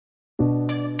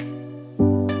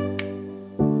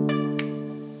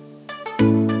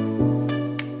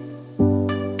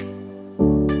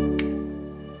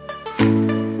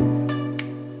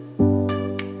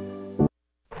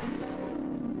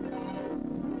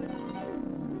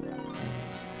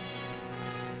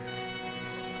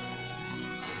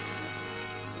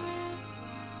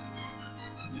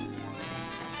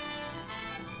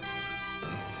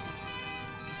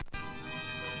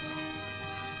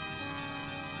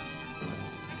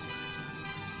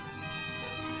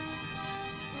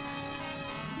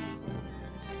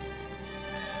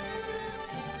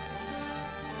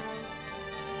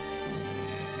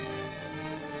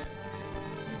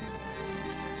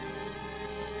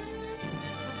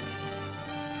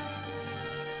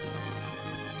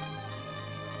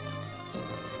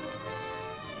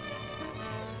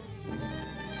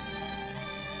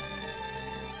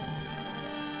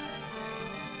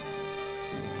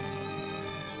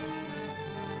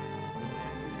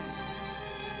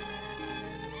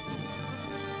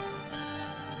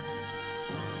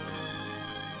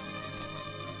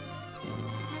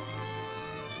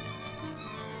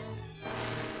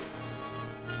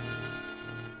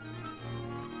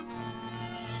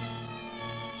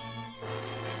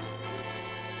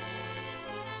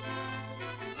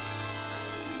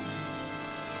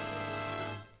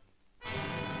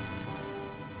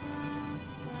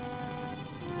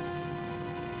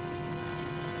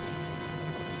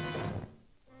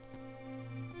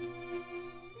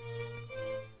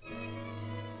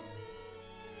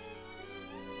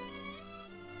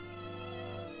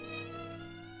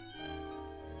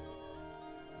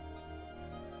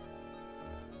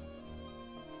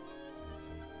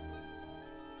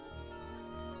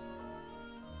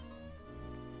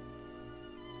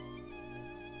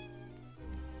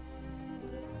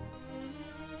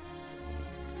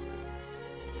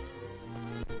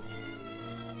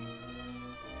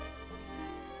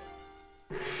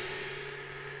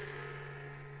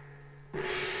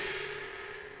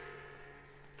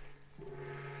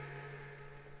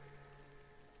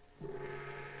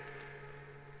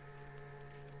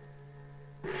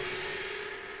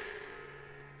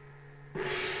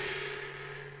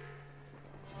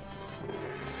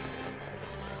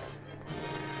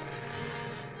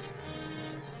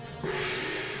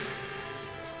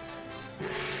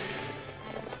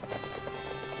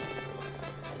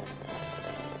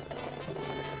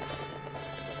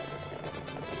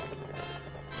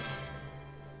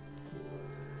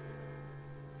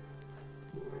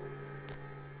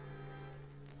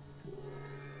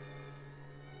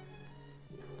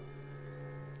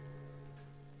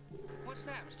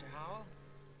What's that, Mr. Howell?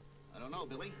 I don't know,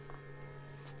 Billy.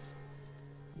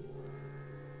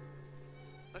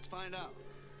 Let's find out.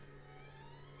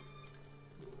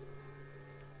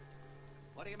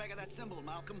 What do you make of that symbol,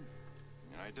 Malcolm?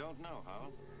 I don't know,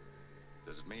 Howell.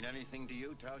 Does it mean anything to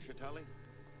you, Tal Shatali?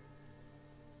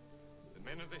 The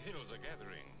men of the hills are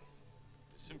gathering.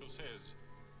 The symbol says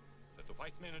that the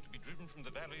white men are to be driven from the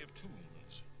Valley of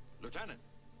Tombs. Lieutenant!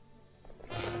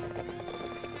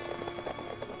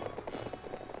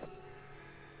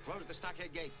 Close the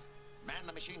stockade gate. Man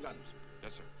the machine guns.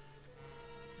 Yes, sir.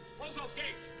 Close those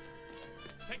gates.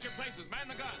 Take your places. Man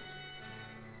the guns.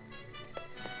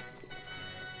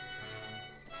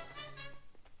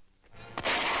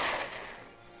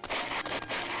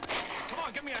 Come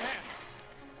on, give me a hand.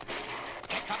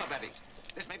 Take cover, Betty.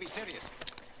 This may be serious.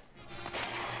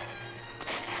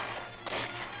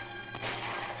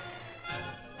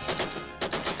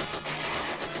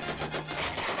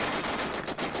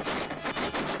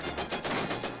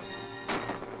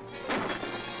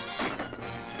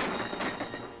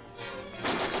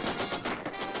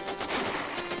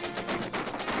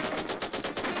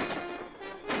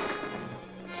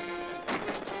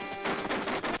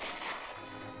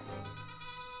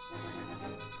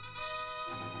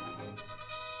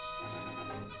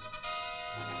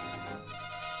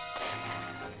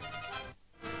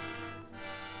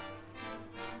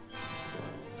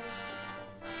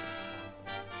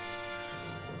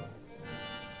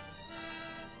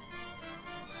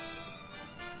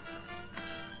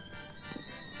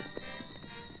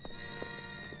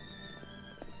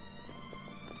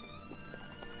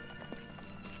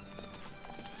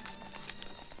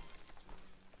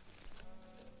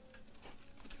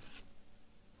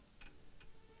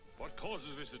 What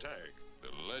causes this attack? The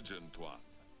legend, Tuan.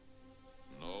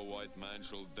 No white man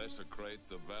shall desecrate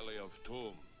the Valley of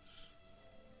Tombs.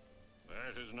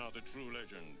 That is not the true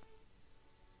legend.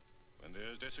 When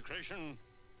there's desecration,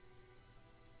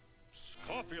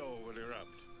 Scorpio will erupt.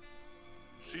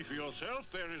 See for yourself,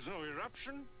 there is no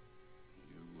eruption.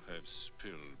 You have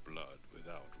spilled blood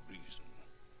without reason.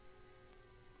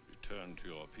 Return to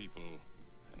your people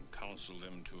and counsel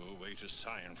them to await a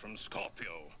sign from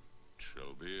Scorpio. It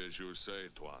shall be as you say,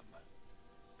 Tuan.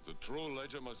 The true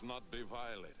legend must not be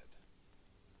violated.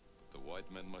 The white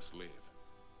men must leave.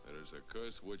 There is a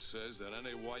curse which says that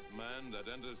any white man that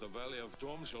enters the Valley of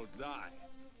Tombs shall die.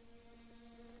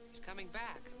 He's coming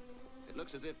back. It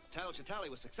looks as if Tal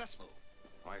Shatali was successful.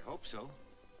 I hope so.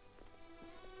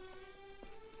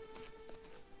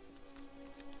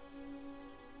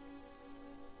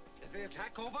 Is the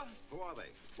attack over? Who are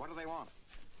they? What do they want?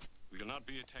 We'll not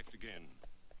be attacked again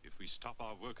if we stop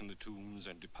our work in the tombs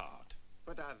and depart.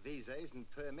 But our visas and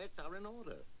permits are in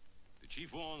order. The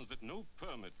chief warns that no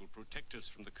permit will protect us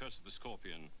from the curse of the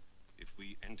Scorpion if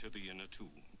we enter the inner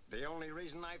tomb. The only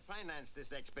reason I financed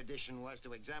this expedition was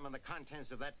to examine the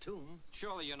contents of that tomb.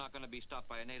 Surely you're not going to be stopped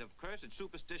by a native curse. It's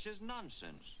superstitious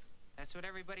nonsense. That's what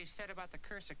everybody said about the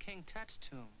curse of King Tut's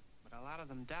tomb. But a lot of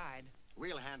them died.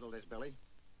 We'll handle this, Billy.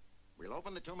 We'll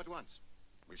open the tomb at once.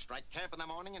 We'll strike camp in the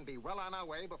morning and be well on our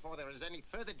way before there is any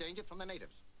further danger from the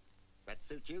natives. That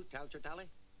suit you, Tal Shatali?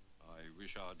 I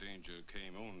wish our danger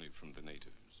came only from the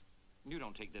natives. You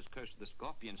don't take this curse of the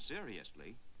Scorpion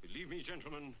seriously. Believe me,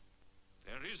 gentlemen,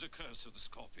 there is a curse of the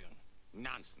Scorpion.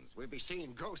 Nonsense. We'll be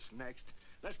seeing ghosts next.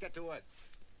 Let's get to work.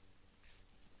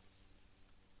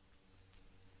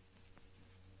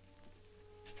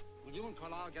 Will you and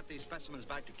Carlisle get these specimens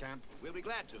back to camp? We'll be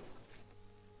glad to.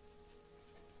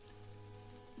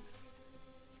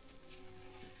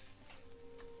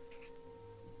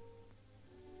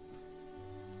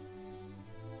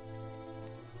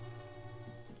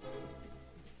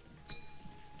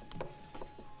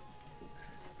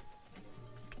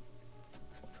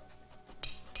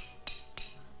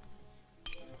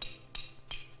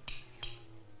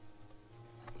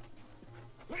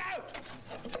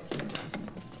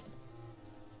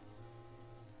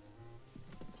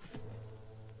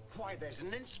 Why, there's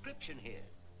an inscription here.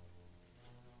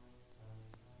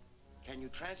 Can you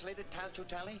translate it, Tal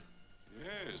Shatali?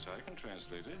 Yes, I can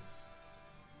translate it.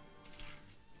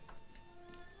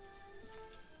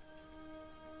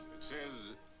 It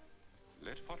says,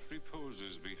 "Let what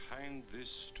reposes behind this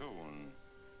stone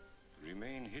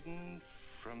remain hidden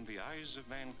from the eyes of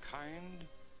mankind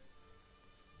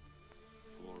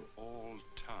for all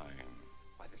time."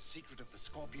 Why, the secret of the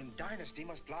Scorpion dynasty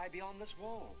must lie beyond this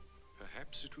wall.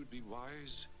 Perhaps it would be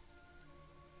wise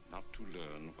not to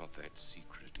learn what that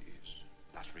secret is.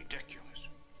 That's ridiculous.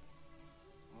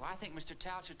 Well, I think Mr.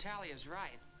 Tal Shatali is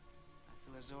right. I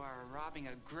feel as though I were robbing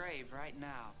a grave right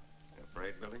now. You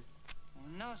afraid, Billy? Well,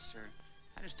 no, sir.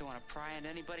 I just don't want to pry into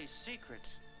anybody's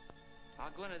secrets.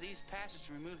 I'll go into these passages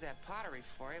and remove that pottery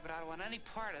for you, but I don't want any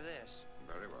part of this.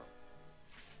 Very well.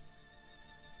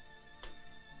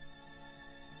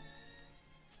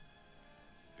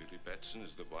 Billy Batson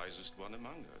is the wisest one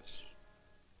among us.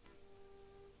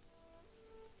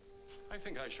 I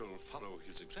think I shall follow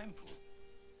his example,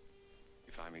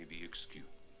 if I may be excused.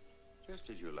 Just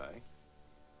as you like.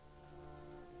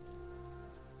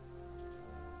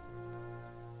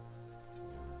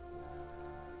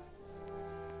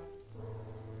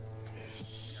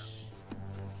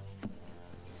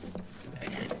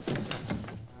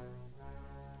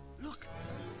 Look,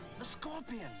 the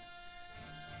scorpion.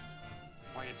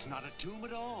 Why, it's not a tomb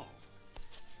at all.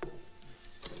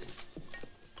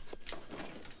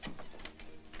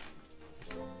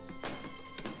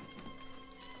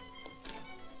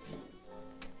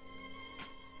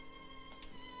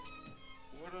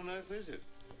 What on earth is it?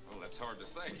 Well, that's hard to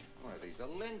say. Why, these are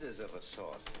lenses of a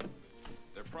sort.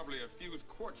 They're probably a fused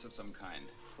quartz of some kind.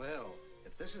 Well,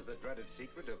 if this is the dreaded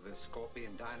secret of the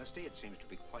Scorpion dynasty, it seems to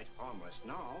be quite harmless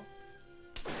now.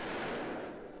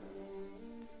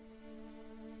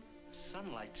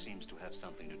 Sunlight seems to have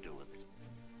something to do with it.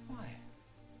 Why?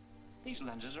 These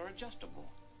lenses are adjustable.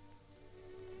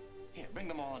 Here, bring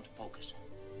them all into focus.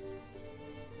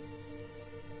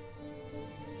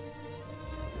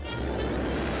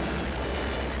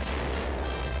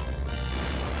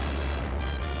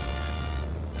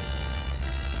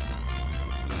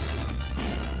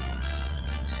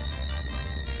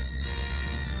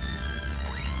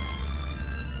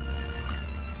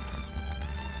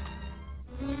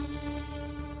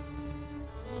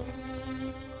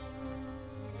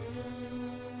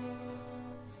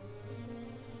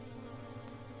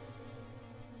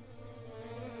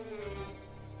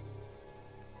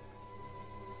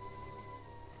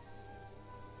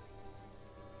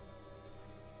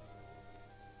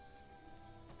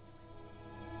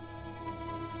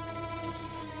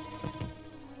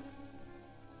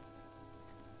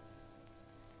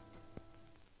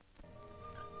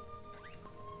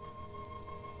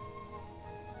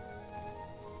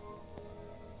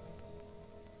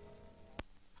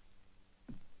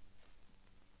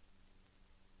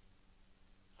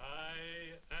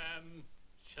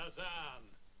 Shazam!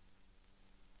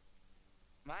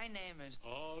 My name is...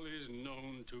 All is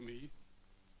known to me.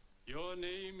 Your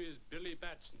name is Billy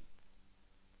Batson.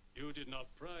 You did not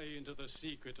pry into the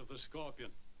secret of the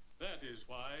Scorpion. That is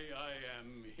why I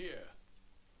am here.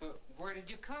 But where did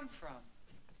you come from?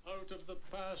 Out of the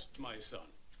past, my son.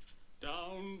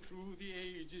 Down through the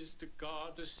ages to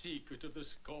guard the secret of the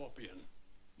Scorpion.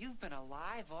 You've been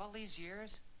alive all these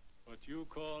years? What you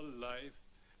call life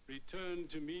returned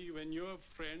to me when your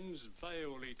friends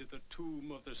violated the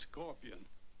tomb of the Scorpion.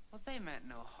 Well, they meant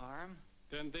no harm.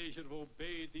 Then they should have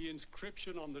obeyed the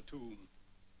inscription on the tomb.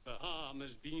 The harm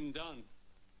has been done.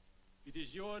 It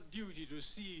is your duty to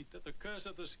see that the curse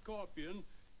of the Scorpion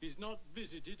is not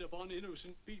visited upon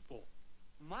innocent people.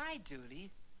 My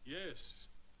duty? Yes.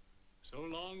 So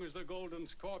long as the golden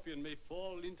Scorpion may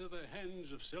fall into the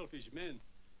hands of selfish men,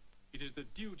 it is the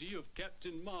duty of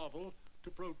Captain Marvel to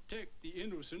protect the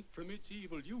innocent from its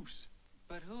evil use.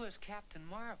 But who is Captain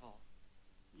Marvel?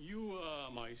 You are,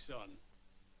 my son.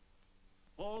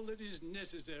 All that is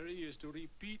necessary is to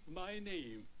repeat my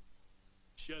name,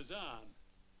 Shazam.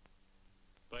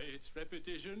 By its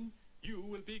repetition, you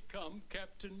will become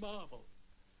Captain Marvel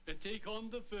and take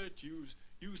on the virtues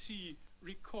you see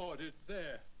recorded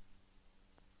there.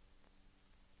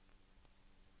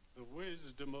 The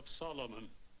wisdom of Solomon,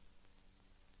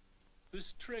 the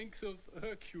strength of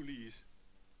Hercules,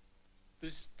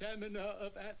 the stamina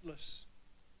of Atlas,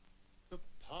 the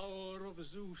power of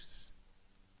Zeus,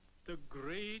 the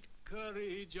great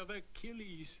courage of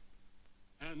Achilles,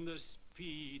 and the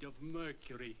speed of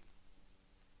Mercury.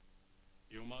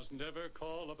 You must never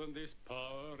call upon this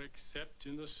power except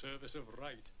in the service of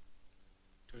right.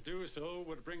 To do so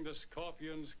would bring the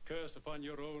Scorpion's curse upon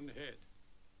your own head.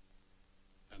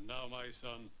 And now, my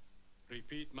son,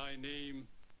 repeat my name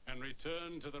and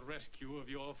return to the rescue of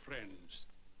your friends.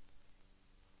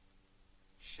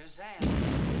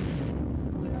 Shazam!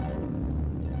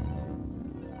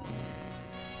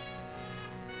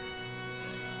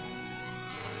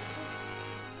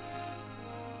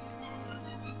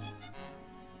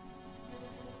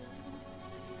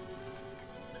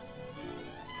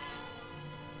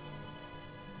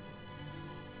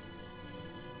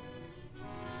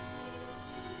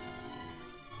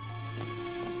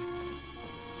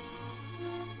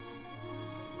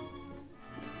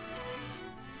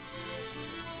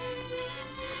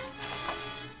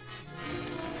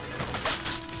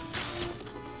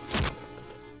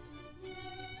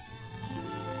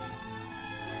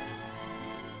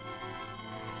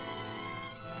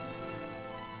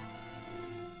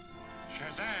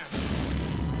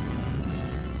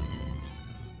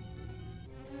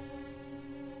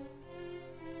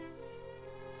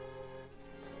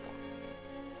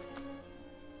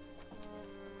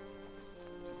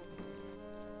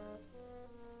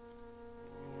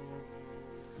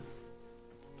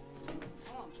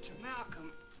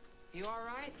 Malcolm, you all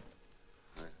right?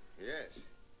 Yes.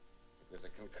 There's a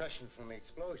concussion from the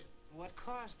explosion. What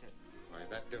caused it? Why,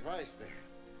 that device there.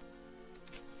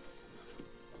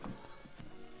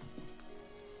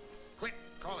 Quick,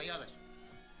 call the others.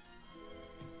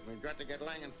 We've got to get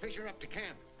Lang and Fisher up to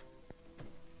camp.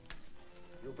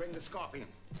 You bring the Scorpion.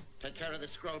 Take care of the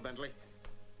scroll, Bentley.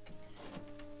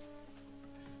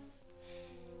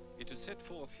 It is set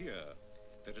forth here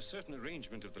that a certain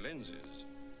arrangement of the lenses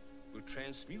will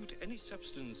transmute any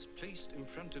substance placed in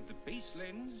front of the base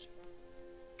lens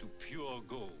to pure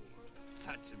gold.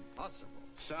 That's impossible.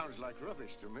 Sounds like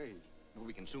rubbish to me. Well,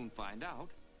 we can soon find out.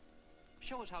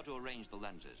 Show us how to arrange the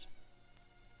lenses.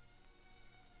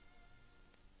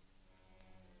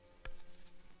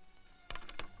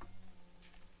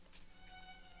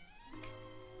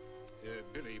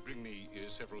 Billy, bring me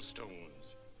several stones.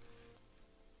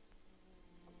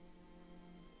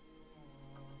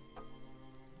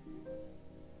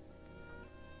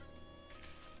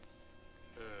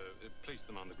 Place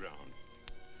them on the ground.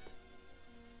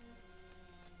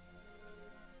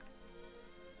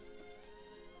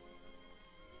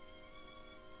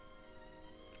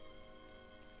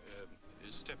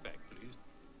 Step back, please.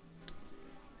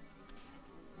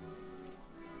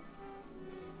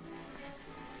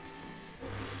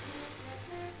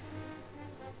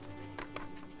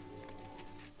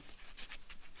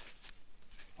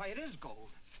 Why, it is gold.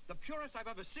 The purest I've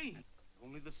ever seen.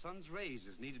 Only the sun's rays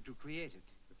is needed to create it.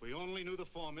 If we only knew the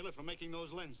formula for making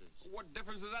those lenses. What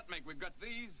difference does that make? We've got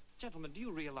these. Gentlemen, do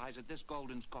you realize that this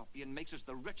golden scorpion makes us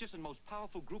the richest and most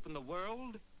powerful group in the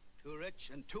world? Too rich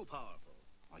and too powerful.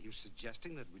 Are you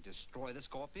suggesting that we destroy the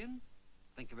Scorpion?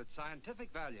 Think of its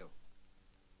scientific value.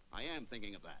 I am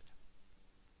thinking of that.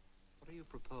 What do you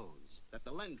propose? That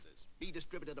the lenses be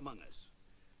distributed among us.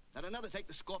 That another take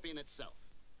the Scorpion itself.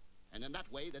 And in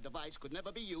that way, the device could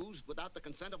never be used without the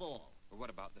consent of all. But what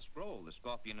about the scroll? The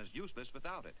scorpion is useless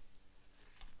without it.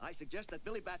 I suggest that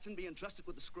Billy Batson be entrusted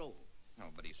with the scroll.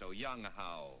 Oh, but he's so young,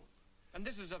 Hal. And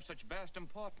this is of such vast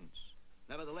importance.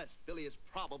 Nevertheless, Billy is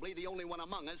probably the only one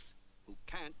among us who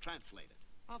can't translate it.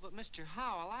 Oh, but Mr.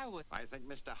 Howell, I would... I think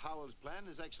Mr. Howell's plan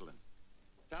is excellent.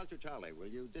 Down to Charlie, will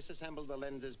you disassemble the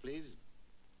lenses, please?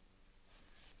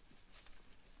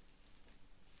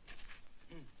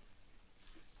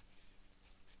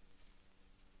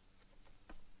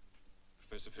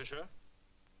 Professor Fisher?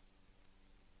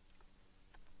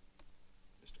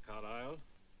 Mr. Carlyle?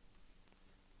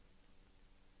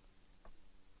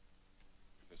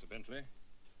 Professor Bentley?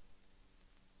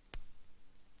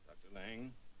 Dr.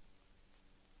 Lang?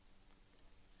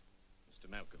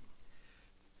 Mr. Malcolm?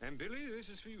 And Billy, this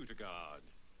is for you to guard.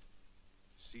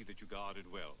 See that you guard it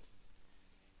well.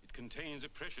 It contains a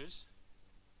precious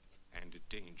and a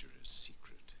dangerous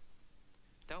secret.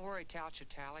 Don't worry,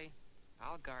 Tally.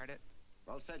 I'll guard it.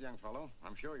 Well said, young fellow.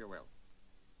 I'm sure you will.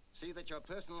 See that your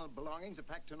personal belongings are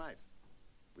packed tonight.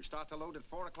 We start to load at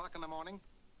 4 o'clock in the morning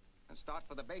and start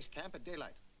for the base camp at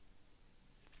daylight.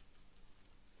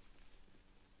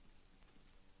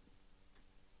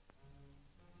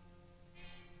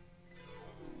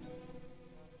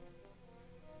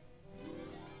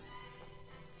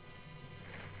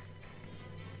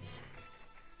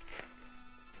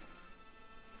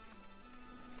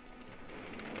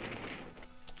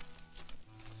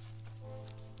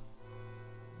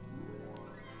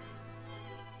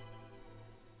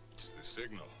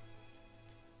 Signal.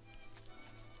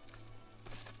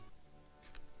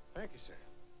 Thank you, sir.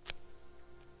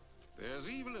 There's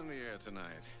evil in the air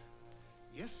tonight.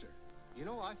 Yes, sir. You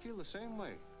know, I feel the same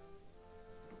way.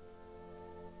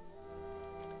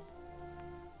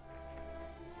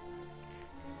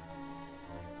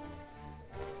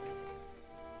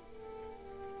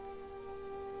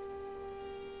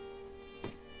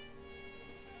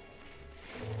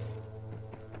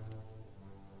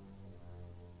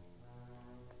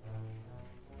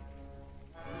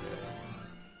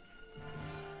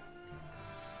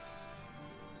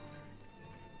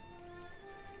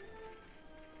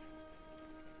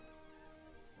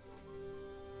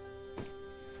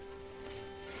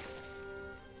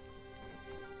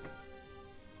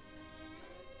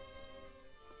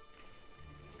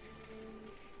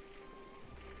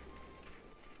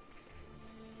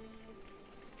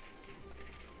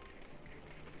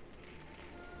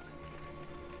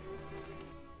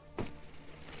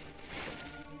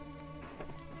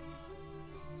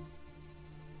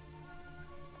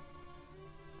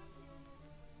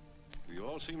 You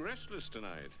all seem restless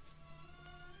tonight.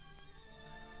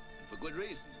 For good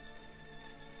reason.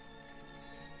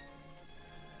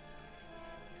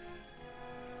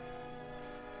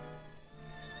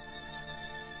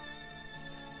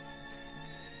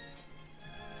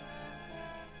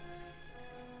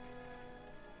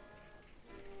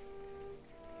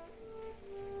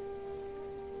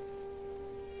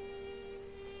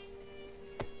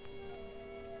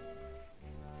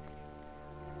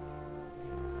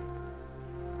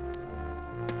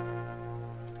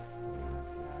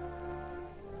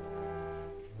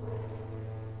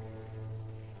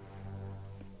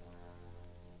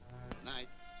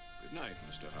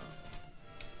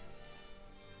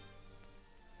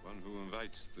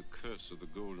 recites the curse of the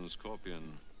Golden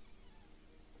Scorpion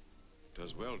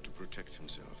does well to protect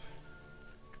himself.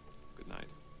 Good night.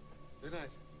 Good night.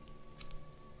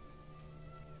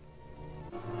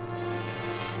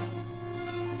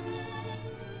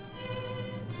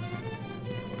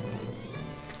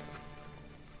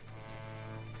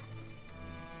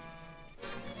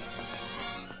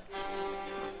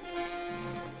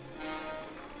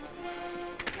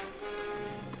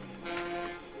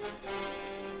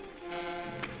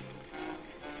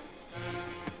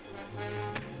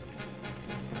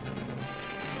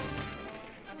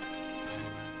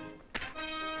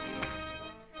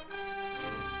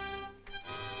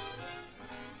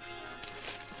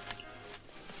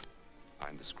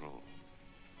 Find the scroll.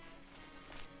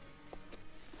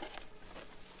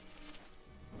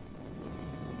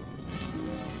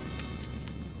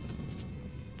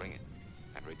 Bring it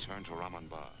and return to Raman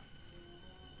Bar.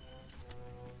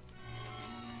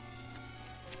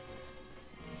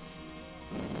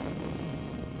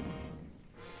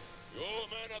 You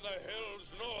men of the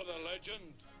hills know the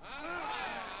legend.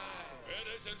 It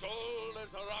is as old as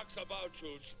the rocks about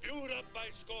you, spewed up by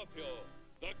Scorpio,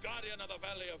 the guardian of the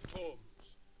Valley of Tombs.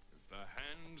 If the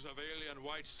hands of alien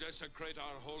whites desecrate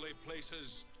our holy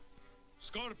places,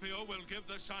 Scorpio will give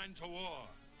the sign to war.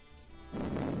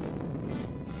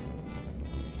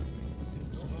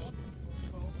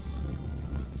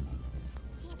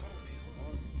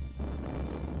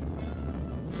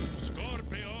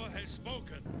 Scorpio has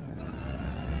spoken.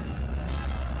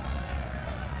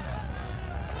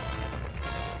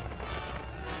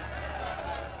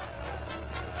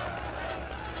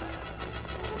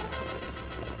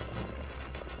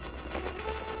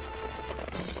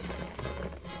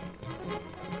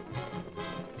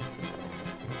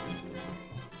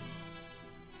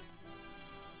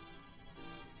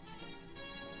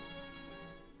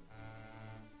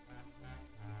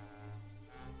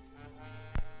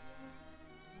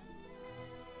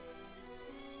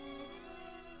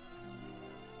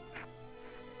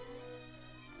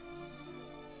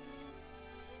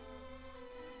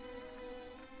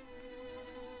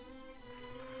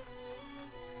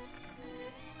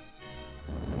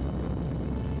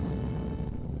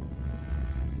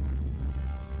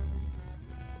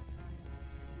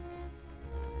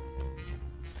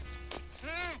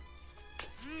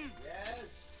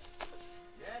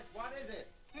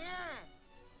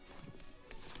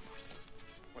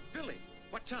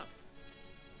 What's up?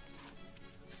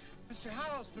 Mr.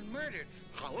 Howell's been murdered.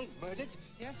 Howell murdered?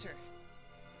 Yes, sir.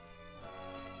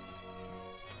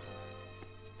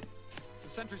 The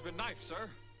sentry's been knifed, sir.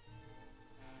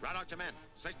 Rout out your men.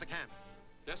 Search the camp.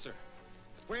 Yes, sir.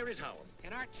 Where is Howell?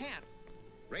 In our tent.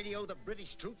 Radio the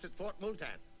British troops at Fort Multan.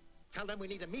 Tell them we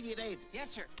need immediate aid. Yes,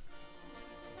 sir.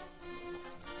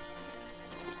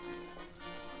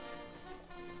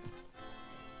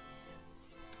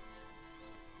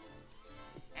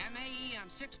 MAE on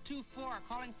 624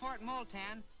 calling Fort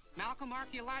Multan. Malcolm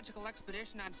Archaeological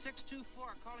Expedition on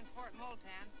 624 calling Fort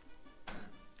Multan.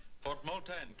 Fort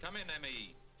Multan, come in,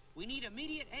 ME. We need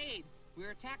immediate aid. We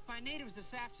were attacked by natives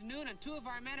this afternoon, and 2 of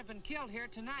our men have been killed here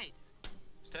tonight.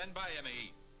 Stand by,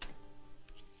 ME.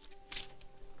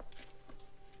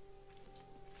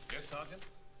 Yes, Sergeant?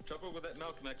 Trouble with that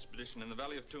Malcolm expedition in the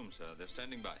Valley of Tombs, sir. They're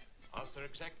standing by. Ask their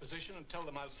exact position and tell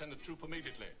them I'll send a troop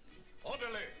immediately.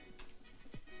 Orderly!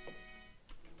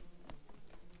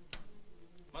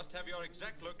 Must have your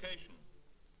exact location.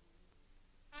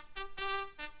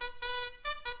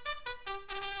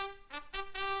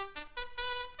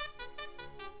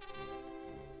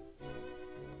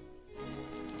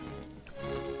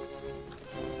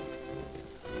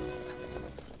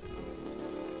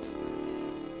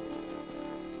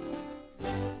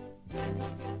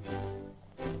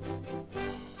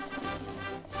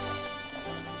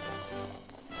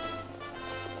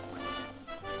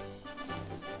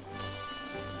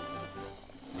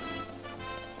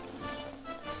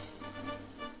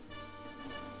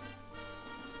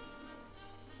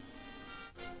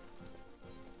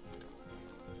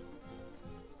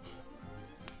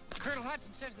 Colonel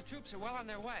Hudson says the troops are well on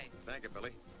their way. Thank you, Billy.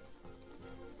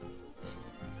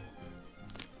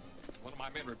 One of my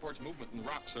men reports movement in the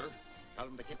rock, sir. Tell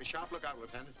them to keep a sharp lookout,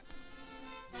 Lieutenant.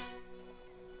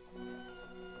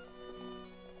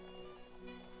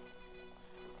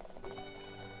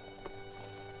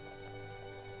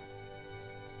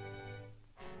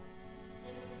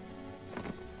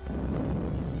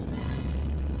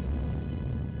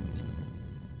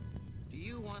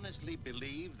 Honestly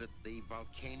believe that the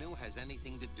volcano has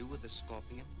anything to do with the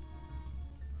scorpion?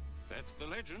 That's the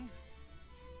legend.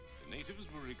 The natives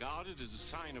were regarded as a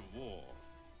sign of war.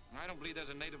 I don't believe there's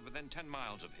a native within 10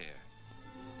 miles of here.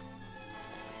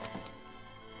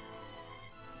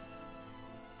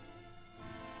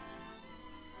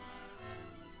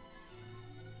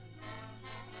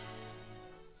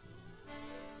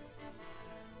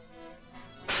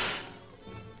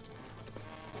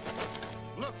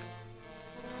 Look!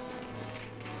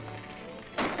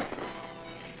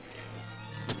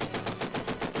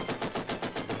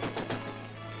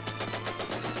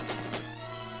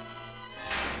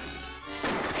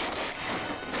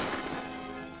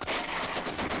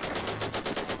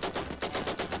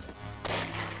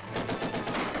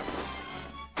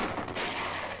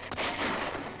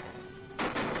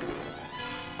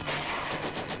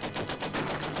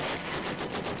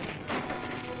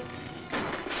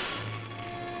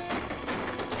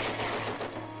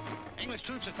 English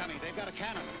troops are coming. They've got a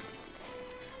cannon.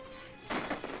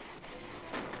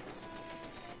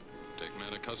 Take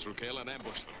men across through Coghlan and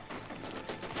ambush them.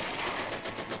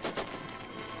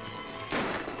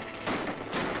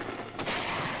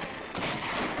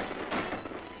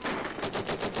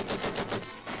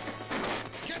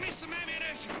 Give me some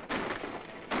ammunition!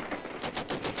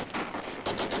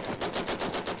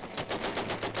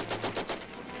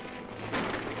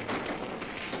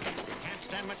 Can't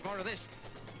stand much more of this.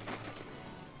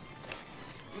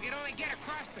 We can only get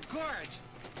across the gorge.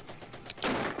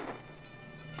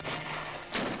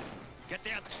 Get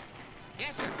the others.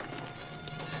 Yes, sir.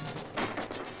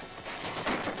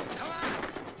 Come on!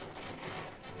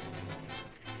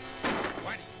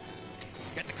 What?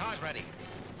 Get the cars ready.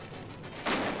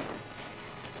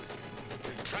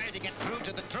 We're trying to get through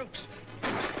to the troops.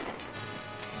 Come on!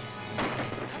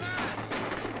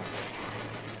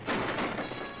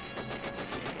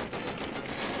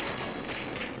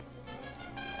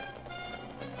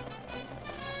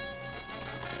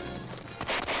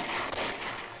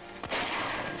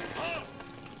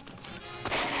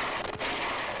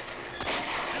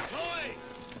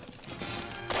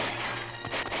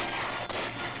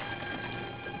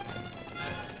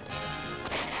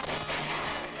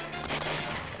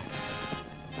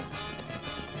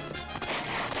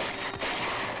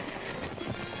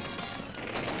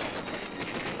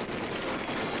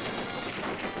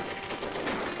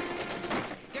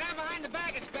 Get out behind the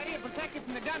baggage, Betty, and protect you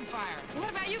from the gunfire. What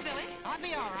about you, Billy? I'll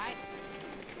be all right.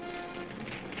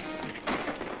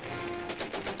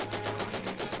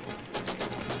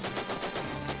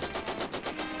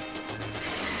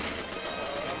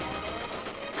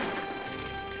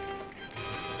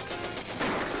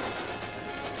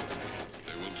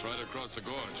 They will try to cross the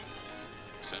gorge.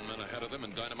 Send men ahead of them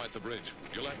and dynamite the bridge.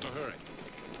 You'll have to hurry.